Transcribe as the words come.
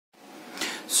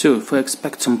So if I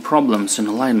expect some problems in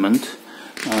alignment,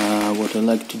 what I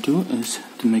like to do is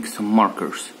to make some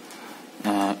markers.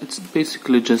 It's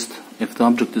basically just, if the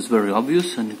object is very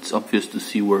obvious and it's obvious to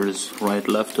see where is right,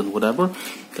 left and whatever,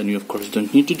 then you of course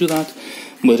don't need to do that.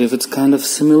 But if it's kind of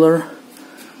similar,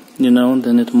 you know,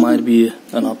 then it might be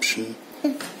an option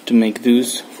to make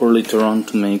those for later on,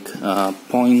 to make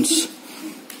points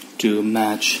to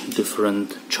match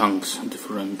different chunks,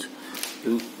 different...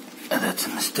 Ooh, that's a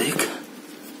mistake.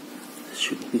 This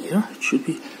shouldn't be here, it should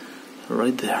be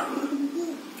right there.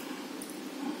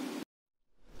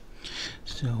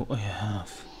 So I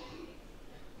have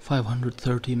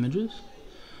 530 images,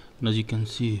 and as you can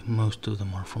see, most of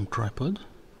them are from tripod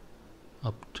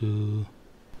up to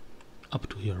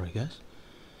here, I guess,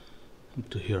 up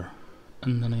to here.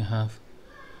 And then I have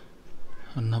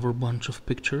another bunch of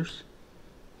pictures,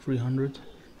 300,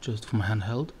 just from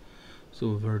handheld,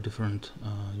 so very different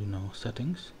you know,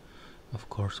 settings, of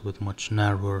course with much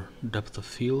narrower depth of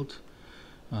field,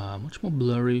 much more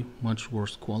blurry, much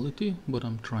worse quality, but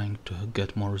I'm trying to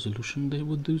get more resolution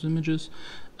with those images,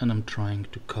 and I'm trying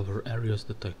to cover areas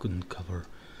that I couldn't cover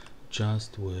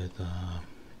just with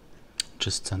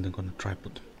just standing on a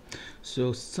tripod.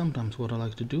 So sometimes what I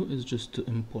like to do is just to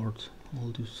import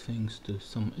all these things to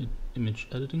some image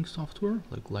editing software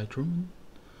like Lightroom.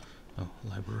 Oh,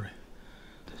 library.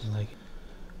 This is like,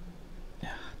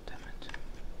 yeah, damn it.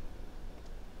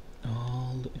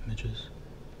 All the images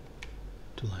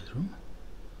to Lightroom.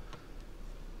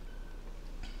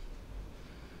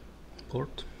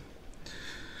 Import.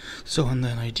 So, and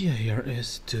then idea here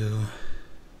is to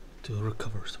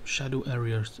recover some shadow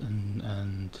areas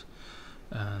and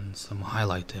some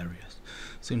highlight areas.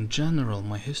 So in general,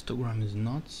 my histogram is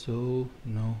not so,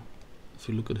 you know, if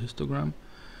you look at histogram,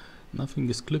 nothing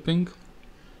is clipping,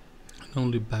 and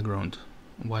only background,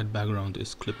 white background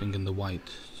is clipping in the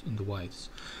whites.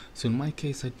 So in my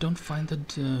case, I don't find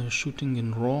that shooting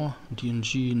in RAW,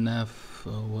 DNG, NAV,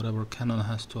 whatever Canon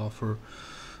has to offer,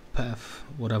 PAF,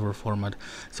 whatever format.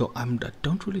 So I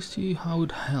don't really see how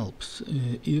it helps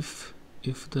if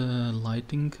the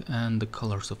lighting and the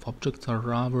colors of objects are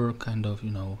rather kind of,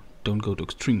 you know, don't go to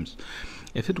extremes.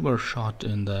 If it were shot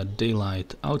in the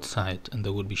daylight outside and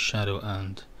there would be shadow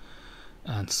and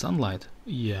sunlight,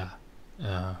 yeah,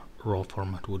 RAW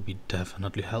format would be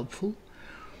definitely helpful.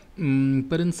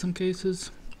 But in some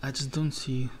cases, I just don't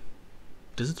see,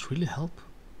 does it really help?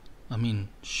 I mean,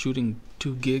 shooting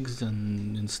 2 gigs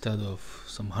and instead of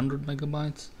some 100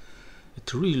 megabytes,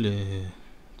 it's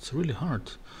really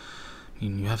hard. I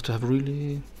mean, you have to have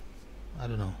really, I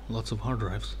don't know, lots of hard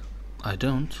drives. I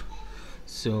don't.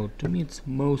 So to me it's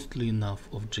mostly enough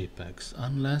of JPEGs,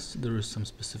 unless there is some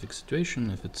specific situation,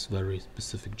 if it's very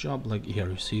specific job, like here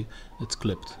you see it's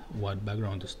clipped, white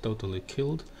background is totally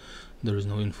killed, there is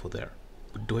no info there.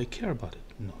 But do I care about it?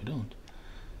 No, I don't.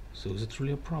 So is it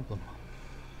really a problem?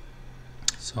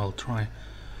 So I'll try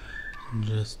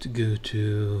just to go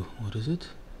to, what is it?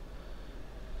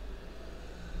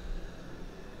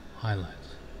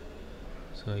 Highlights.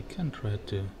 So I can try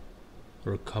to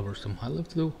recover some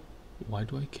highlights though. Why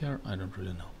do I care? I don't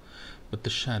really know. But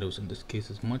the shadows in this case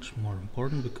is much more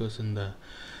important, because in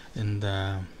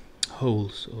the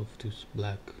holes of these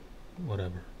black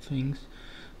whatever things,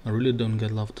 I really don't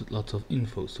get lots of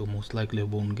info, so most likely I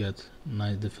won't get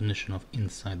nice definition of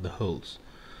inside the holes.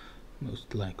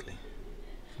 Most likely.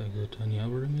 If I go to any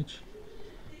other image,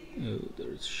 oh,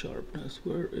 there's sharpness.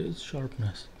 Where is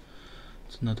sharpness?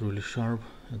 It's not really sharp,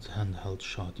 it's a handheld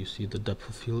shot. You see the depth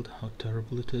of field, how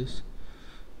terrible it is.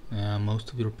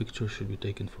 Most of your pictures should be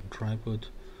taken from tripod,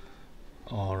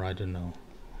 or I don't know,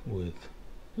 with,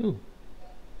 oh,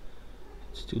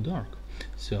 it's too dark.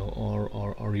 So,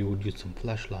 or you would use some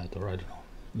flashlight, or I don't know,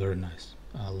 very nice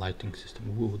lighting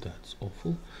system. Whoa, that's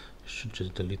awful. I should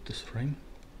just delete this frame.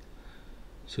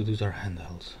 So these are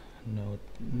handhelds. No,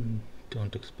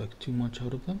 don't expect too much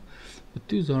out of them. But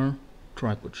these are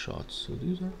tripod shots, so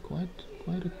these are quite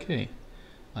okay.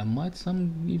 I might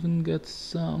even get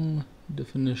some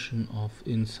definition of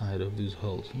inside of these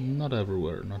holes. Not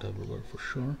everywhere for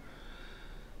sure,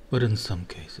 but in some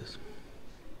cases.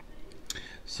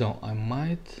 So I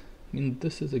mean,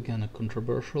 this is again a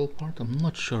controversial part. I'm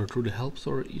not sure it really helps,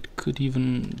 or it could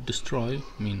even destroy,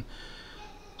 I mean,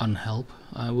 unhelp.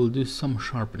 I will do some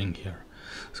sharpening here.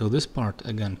 So this part,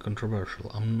 again,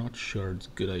 controversial. I'm not sure it's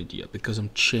a good idea, because I'm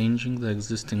changing the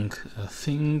existing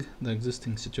thing, the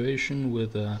existing situation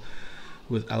with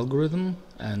algorithm,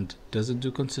 and does it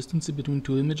do consistency between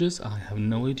 2 images? I have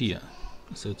no idea,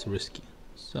 so it's risky.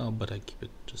 So, but I keep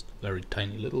it just very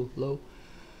tiny little low.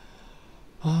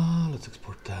 Let's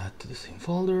export that to the same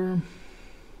folder.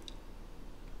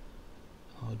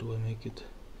 how do I make it?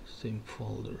 Same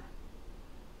folder,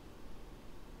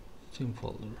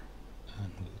 and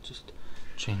we'll just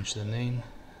change the name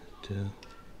to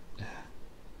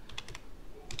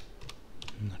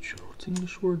I'm not sure what's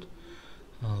English word.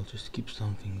 I'll just keep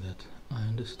something that I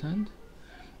understand,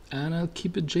 and I'll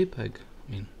keep it JPEG.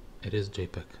 I mean, it is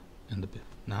JPEG in the bit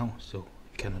now, so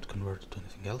I cannot convert it to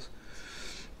anything else.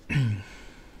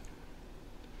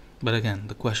 But again,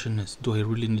 the question is, do I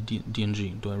really need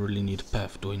DNG? Do I really need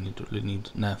PEF? Do I really need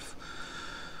NEF?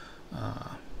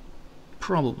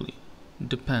 Probably.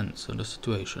 Depends on the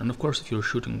situation. And of course, if you're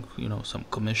shooting, you know, some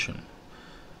commission,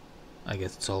 I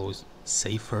guess it's always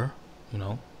safer, you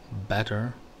know,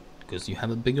 better, because you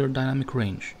have a bigger dynamic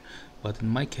range. But in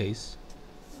my case,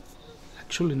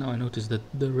 actually now I notice that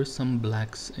there is some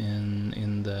blacks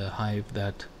in the hive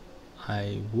that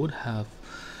I would have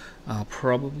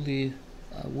probably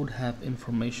would have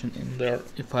information in there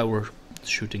if I were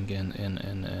shooting in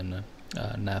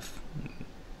NEF,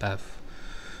 PEF,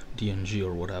 DNG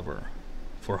or whatever.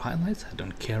 For highlights, I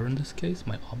don't care in this case.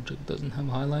 My object doesn't have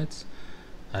highlights,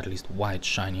 at least white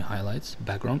shiny highlights.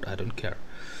 Background, I don't care.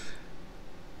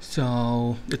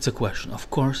 So it's a question. Of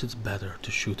course it's better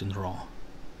to shoot in RAW,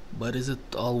 but is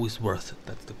it always worth it?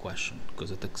 That's the question,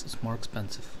 because it's more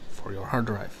expensive for your hard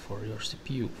drive, for your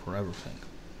CPU, for everything.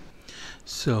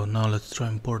 So now let's try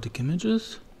importing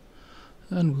images,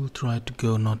 and we'll try to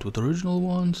go not with original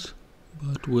ones,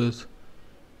 but with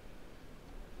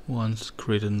ones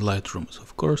created in Lightroom. So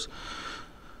of course,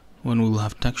 when we'll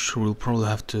have texture, we'll probably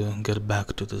have to get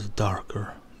back to this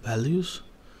darker values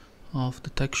of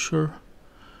the texture.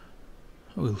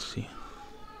 We'll see.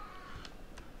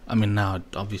 I mean, now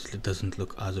it obviously doesn't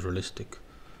look as realistic,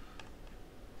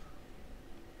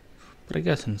 but I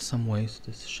guess in some ways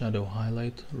this shadow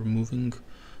highlight removing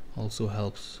also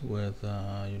helps with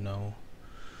you know,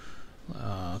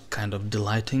 kind of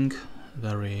delighting,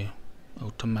 very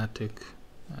automatic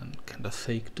and kind of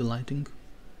fake delighting.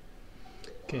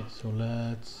 Okay, so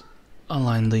let's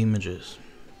align the images.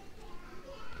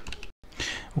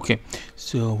 Okay,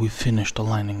 so we finished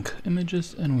aligning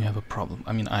images and we have a problem.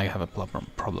 I mean, I have a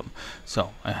problem.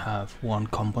 So I have one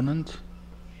component,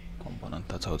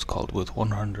 that's how it's called, with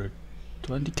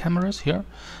 120 cameras here,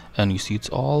 and you see it's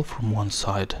all from one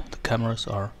side. The cameras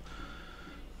are,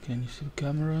 can you see the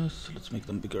cameras? Let's make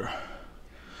them bigger.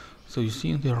 So you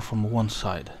see they are from one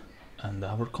side, and the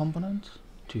other component,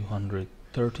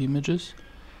 230 images,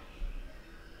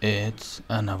 it's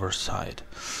another side.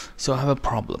 So I have a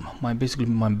problem. Basically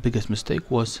my biggest mistake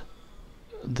was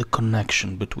the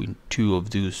connection between two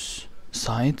of those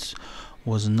sides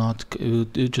was not,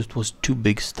 it just was two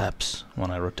big steps when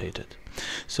I rotated.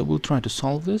 So we'll try to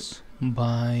solve this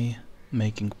by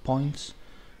making points,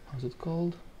 how's it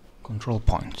called? Control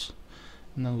points.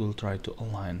 And then we'll try to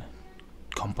align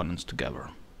components together.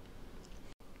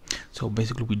 So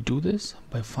basically we do this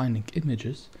by finding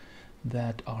images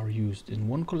that are used in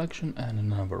one collection and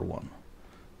another one.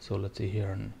 So let's say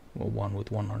here in one with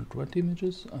 120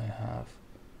 images, I have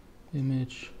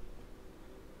image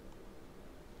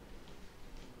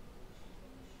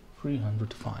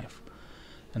 305,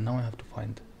 and now I have to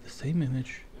find the same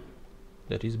image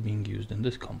that is being used in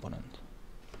this component.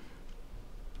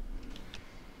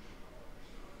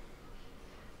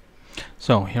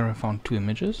 So here I found two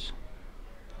images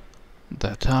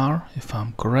that are, if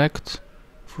I'm correct,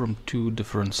 from two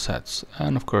different sets,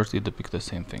 and of course they depict the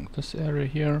same thing, this area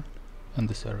here and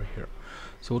this area here.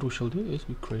 So what we shall do is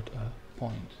we create a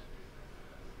point.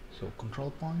 So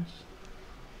control points,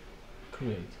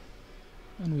 create,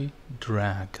 and we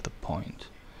drag the point.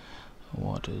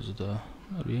 What is the,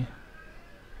 maybe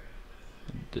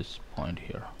this point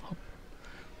here. Hop.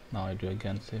 Now I do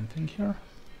again same thing here,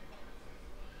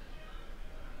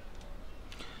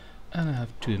 and I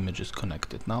have two images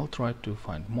connected. Now I'll try to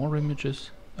find more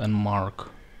images and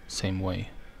mark same way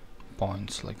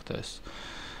points like this.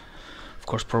 Of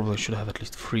course, probably should have at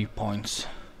least 3 points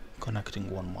connecting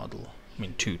one model, I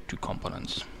mean two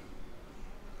components.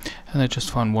 And I just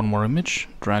found one more image,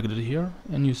 dragged it here,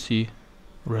 and you see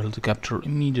realitycapture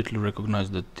immediately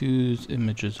recognized that these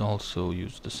images also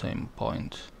use the same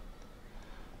point.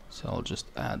 So I'll just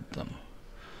add them,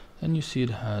 and you see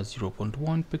it has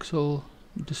 0.1 pixel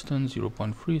distance,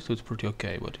 0.3, so it's pretty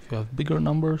okay. But if you have bigger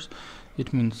numbers,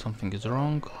 it means something is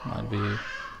wrong. Might be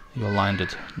you aligned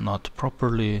it not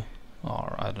properly,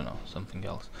 or I don't know, something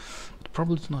else. But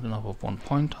probably it's not enough of 1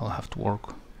 point. I'll have to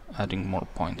work adding more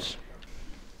points.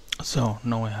 So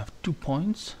now I have 2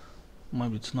 points.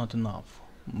 Maybe it's not enough,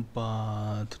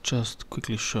 but just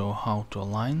quickly show how to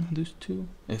align these two.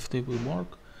 If they will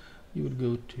work, you would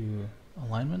go to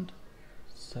alignment,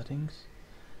 settings,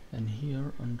 And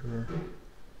here under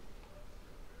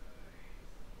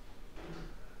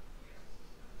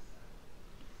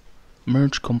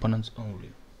merge components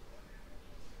only,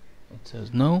 it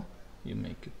says no, you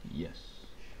make it yes,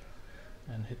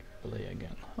 and hit play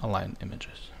again. Align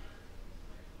images.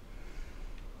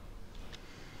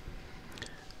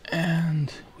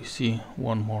 And we see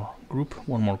one more group,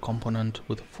 one more component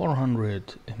with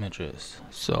 400 images.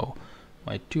 So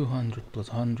my 200 plus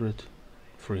 100,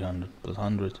 300 plus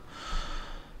 100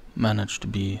 managed to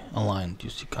be aligned. You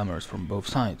see cameras from both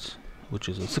sides, which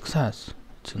is a success.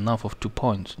 It's enough of 2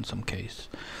 points in some case.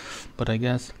 But I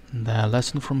guess the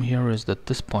lesson from here is that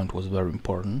this point was very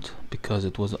important, because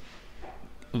it was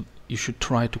you should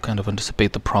try to kind of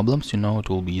anticipate the problems. You know, it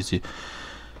will be easy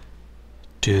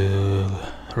to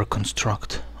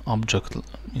reconstruct object,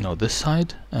 you know, this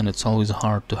side, and it's always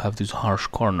hard to have these harsh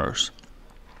corners.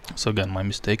 So again, my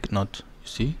mistake, not, you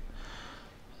see,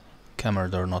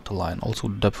 cameras are not aligned. Also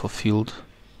depth of field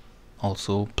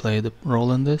also played a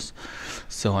role in this,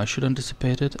 so I should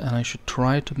anticipate it, and I should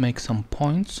try to make some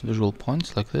points, visual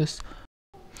points like this.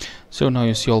 So now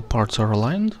you see all parts are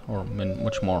aligned, or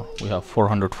much more. We have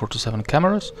 447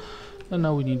 cameras, and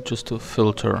now we need just to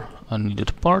filter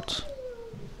unneeded parts.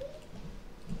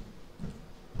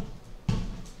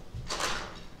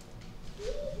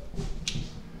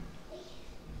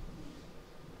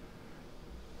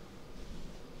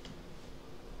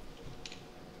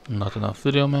 Not enough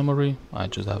video memory, I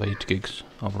just have 8 gigs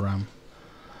of RAM.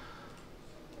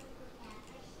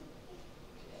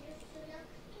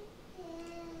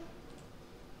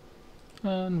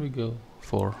 And we go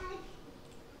for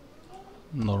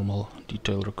normal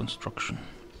detail reconstruction.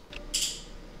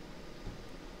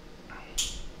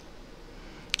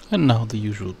 And now the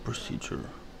usual procedure.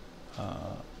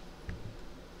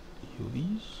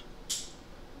 UVs.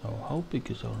 Oh, how big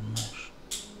is our mesh?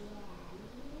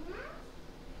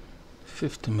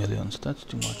 50 millions, that's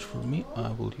too much for me. I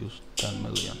will use 10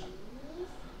 million.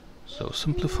 So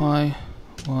simplify,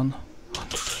 1, 2,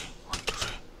 3, 1, 2,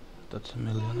 3. That's a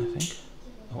million, I think.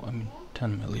 Oh, I mean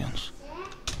 10 millions.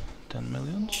 10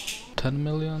 millions. 10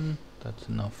 million, that's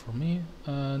enough for me.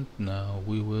 And now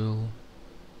we will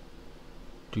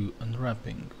do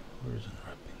unwrapping. Where is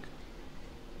unwrapping?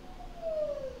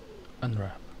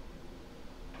 Unwrap.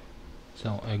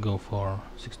 So I go for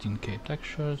 16K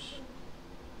textures.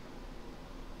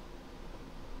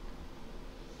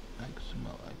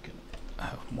 XML, I can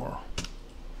have more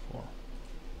for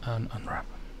and unwrap.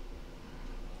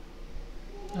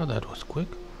 Now that was quick.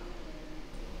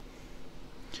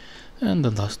 And the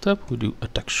last step, we do a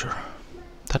texture.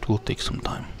 That will take some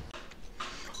time.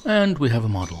 And we have a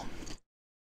model.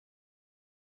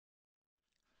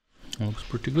 Looks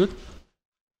pretty good.